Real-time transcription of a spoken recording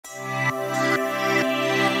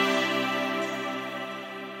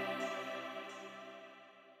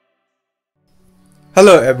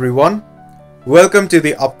Hello everyone, welcome to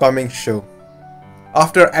the upcoming show.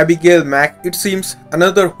 After Abigail Mac, it seems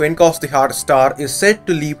another When Calls the Heart star is set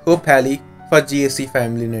to leave Hope Halley for GSC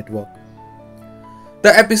Family Network.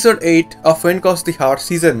 The episode 8 of When Calls the Heart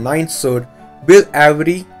season 9 showed Bill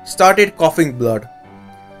Avery started coughing blood.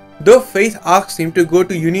 Though Faith asked him to go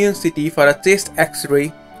to Union City for a chest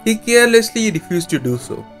x-ray, he carelessly refused to do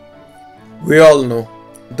so. We all know,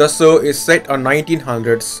 the show is set on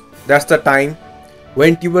 1900s, that's the time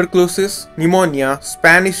when tuberculosis, pneumonia,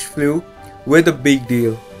 Spanish flu were the big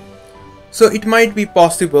deal. So it might be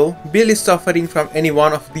possible Bill is suffering from any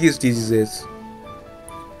one of these diseases.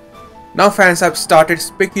 Now fans have started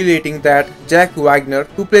speculating that Jack Wagner,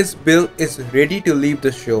 who plays Bill, is ready to leave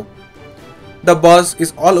the show. The buzz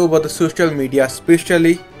is all over the social media,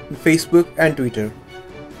 especially in Facebook and Twitter.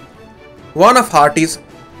 One of Harty's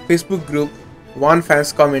Facebook group, one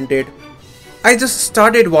fans commented, "I just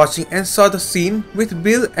started watching and saw the scene with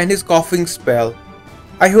Bill and his coughing spell.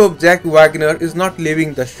 I hope Jack Wagner is not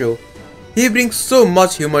leaving the show. He brings so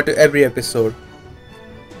much humor to every episode."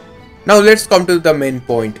 Now let's come to the main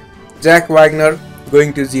point. Jack Wagner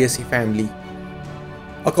going to GSC Family.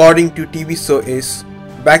 According to TV show Ace,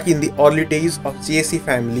 back in the early days of GSC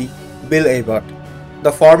Family, Bill Abbott,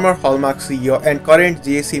 the former Hallmark CEO and current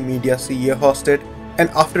GSC Media CEO, hosted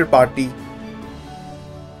an after party.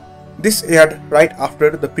 This aired right after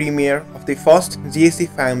the premiere of the first GSC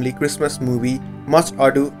Family Christmas movie, Much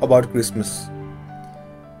Ado About Christmas.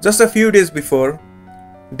 Just a few days before,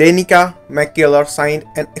 Danica McKellar signed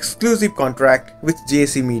an exclusive contract with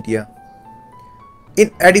GSC Media. In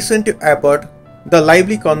addition to Abbott, the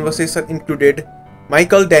lively conversation included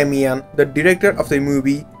Michael Damian, the director of the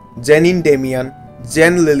movie, Janine Damian,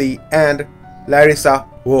 Jen Lilly, and Larissa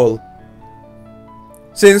Wall.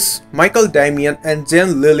 Since Michael Damian and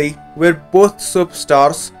Jen Lilly were both soap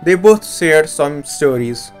stars, they both shared some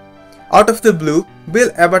stories. Out of the blue,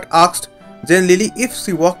 Bill Abbott asked Jen Lilly if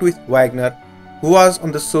she worked with Wagner, who was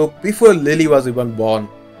on the soap before Lilly was even born.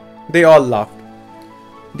 They all laughed.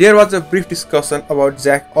 There was a brief discussion about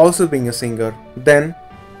Jack also being a singer. Then,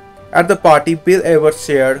 at the party, Bill Abbott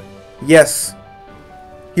shared, yes,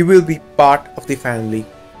 he will be part of the family.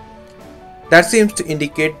 That seems to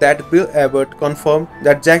indicate that Bill Abbott confirmed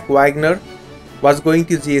that Jack Wagner was going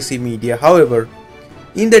to GSC Media. However,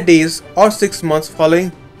 in the days or 6 months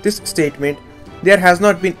following this statement, there has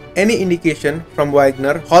not been any indication from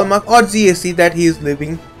Wagner, Hallmark or GSC that he is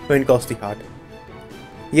leaving When Calls the Heart.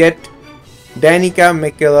 Yet, Danica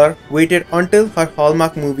McKellar waited until her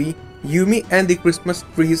Hallmark movie Yumi and the Christmas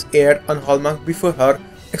Trees aired on Hallmark before her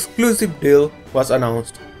exclusive deal was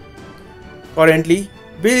announced. Currently,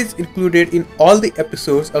 Bill is included in all the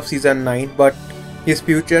episodes of season 9, but his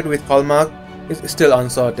future with Hallmark is still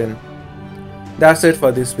uncertain. That's it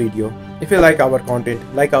for this video. If you like our content,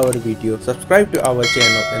 like our video, subscribe to our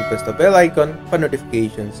channel and press the bell icon for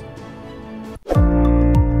notifications.